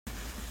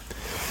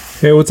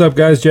Hey, what's up,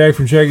 guys? Jag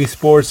from Jaggy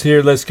Sports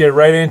here. Let's get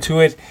right into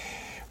it.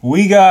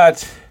 We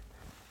got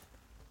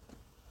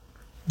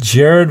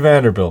Jarred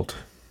Vanderbilt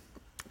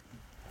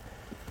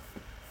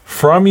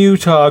from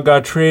Utah,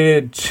 got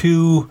traded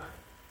to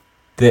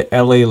the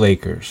LA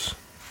Lakers.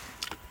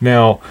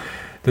 Now,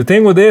 the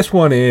thing with this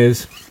one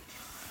is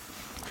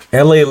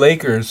LA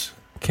Lakers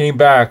came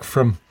back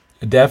from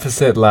a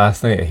deficit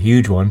last night, a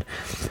huge one,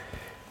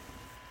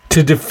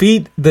 to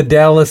defeat the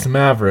Dallas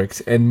Mavericks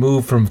and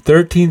move from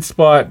 13th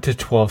spot to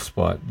 12th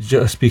spot,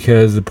 just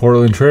because the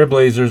Portland Trail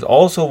Blazers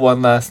also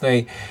won last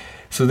night.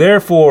 So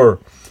therefore,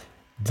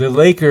 the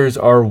Lakers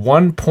are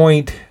 1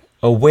 point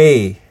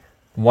away,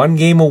 one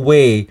game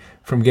away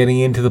from getting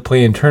into the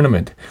play-in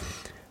tournament.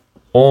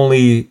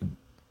 Only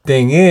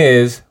thing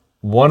is,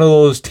 one of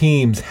those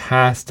teams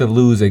has to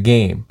lose a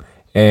game,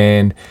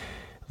 and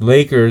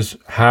Lakers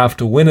have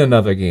to win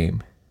another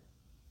game.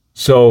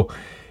 So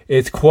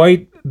it's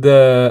quite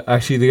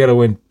actually they got to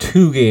win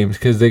 2 games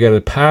because they got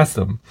to pass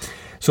them.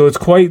 So it's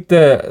quite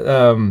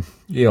the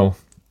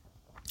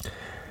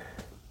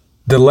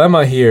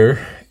dilemma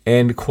here,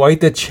 and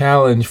quite the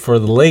challenge for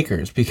the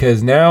Lakers,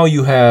 because now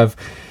you have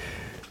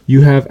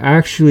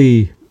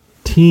actually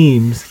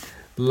teams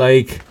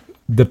like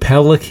the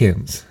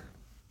Pelicans,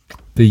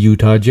 the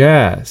Utah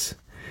Jazz,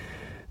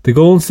 the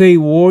Golden State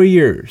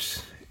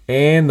Warriors,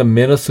 and the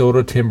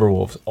Minnesota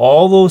Timberwolves.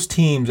 All those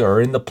teams are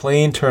in the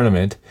play-in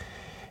tournament.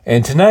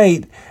 And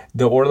tonight,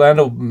 the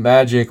Orlando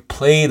Magic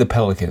play the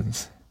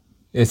Pelicans.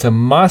 It's a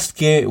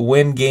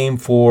must-win game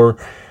for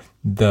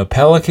the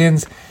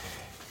Pelicans.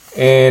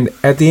 And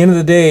at the end of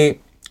the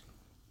day,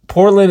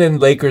 Portland and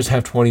Lakers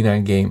have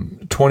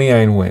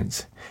 29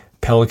 wins.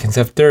 Pelicans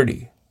have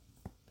 30.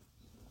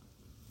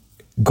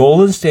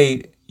 Golden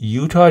State,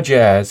 Utah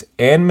Jazz,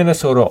 and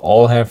Minnesota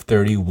all have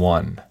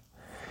 31.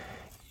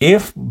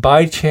 If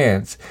by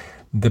chance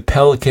the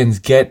Pelicans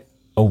get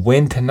a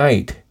win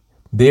tonight,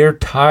 they're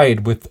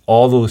tied with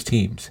all those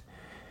teams.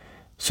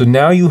 So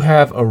now you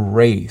have a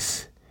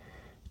race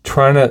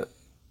trying to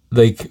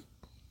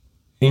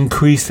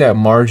increase that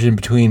margin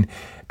between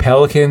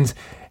Pelicans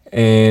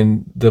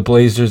and the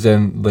Blazers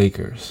and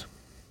Lakers.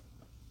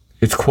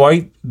 It's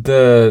quite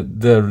the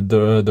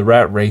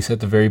rat race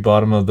at the very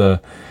bottom of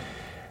the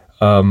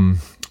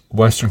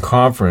Western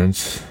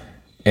Conference.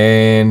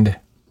 And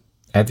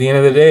at the end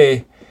of the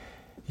day,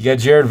 you got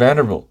Jarred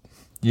Vanderbilt.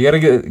 You got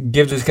to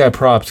give this guy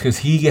props because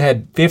he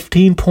had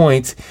 15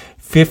 points,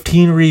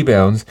 15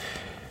 rebounds.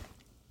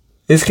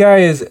 This guy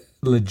is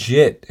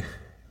legit,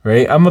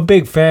 right? I'm a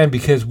big fan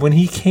because when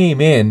he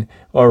came in,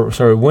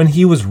 when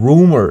he was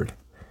rumored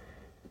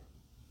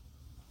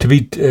to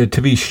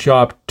be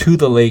shopped to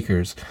the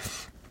Lakers,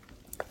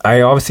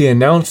 I obviously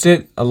announced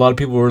it. A lot of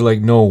people were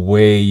like, no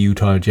way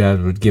Utah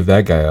Jazz would give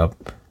that guy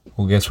up.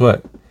 Well, guess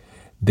what?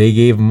 They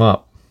gave him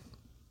up.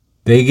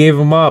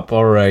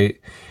 All right.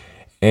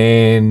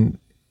 And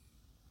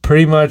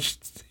pretty much,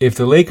 if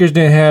the Lakers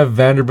didn't have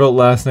Vanderbilt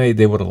last night,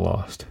 they would have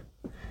lost.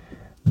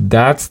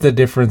 That's the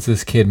difference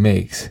this kid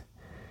makes.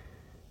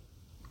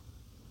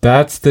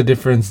 Because,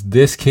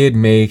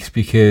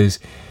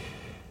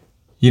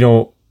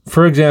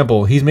 for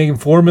example, he's making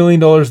 $4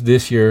 million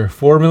this year,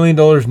 $4 million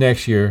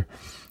next year,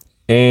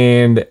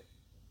 and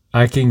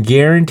I can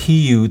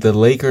guarantee you the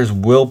Lakers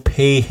will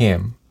pay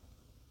him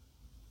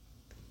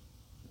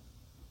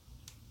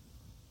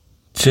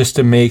just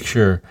to make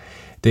sure.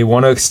 They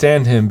want to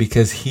extend him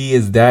because he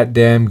is that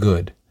damn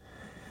good.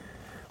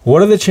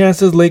 What are the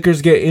chances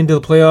Lakers get into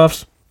the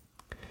playoffs?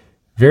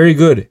 Very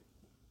good,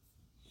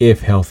 if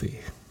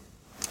healthy.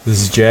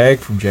 This is Jag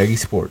from Jaggy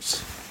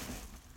Sports.